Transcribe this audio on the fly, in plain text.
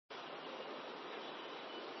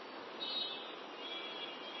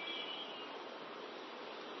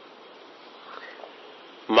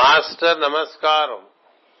Master నమస్కారం.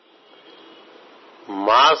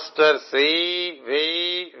 Master Shri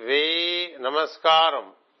వి నమస్కారం.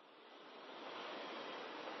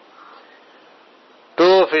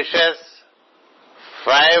 2 fishes,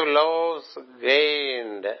 5 loaves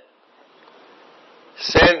gained.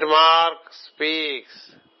 Saint Mark speaks,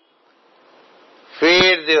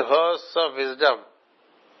 feed the hosts of wisdom.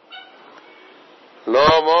 No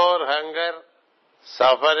more hunger,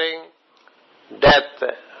 suffering, death.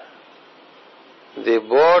 The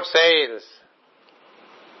boat sails,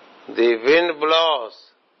 the wind blows,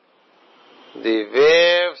 the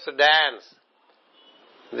waves dance,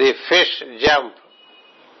 the fish jump.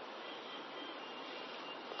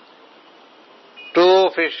 2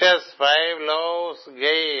 fishes, 5 loaves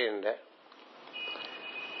gained.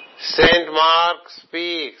 Saint Mark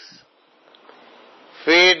speaks,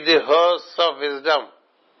 feed the hosts of wisdom.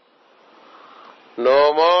 No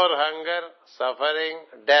more hunger, suffering,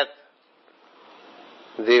 death.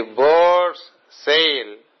 The boats sail,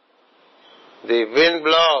 the wind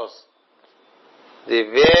blows, the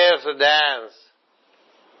waves dance,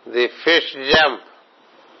 the fish jump.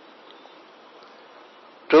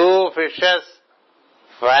 2 fishes,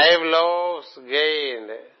 5 loaves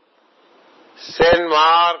gained. Saint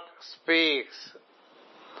Mark speaks,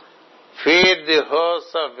 feed the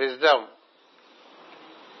hosts of wisdom.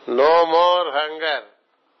 No more hunger,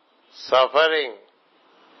 suffering,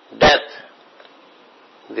 death.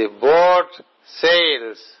 The boat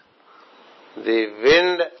sails, the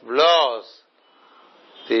wind blows,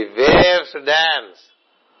 the waves dance,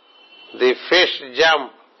 the fish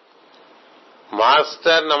jump.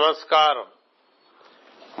 Master నమస్కారం.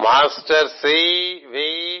 Master Shri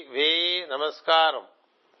వి నమస్కారం.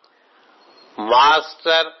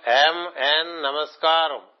 Master MN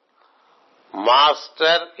నమస్కారం.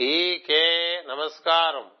 Master ఈకే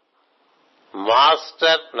నమస్కారం.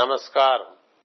 Master నమస్కారం.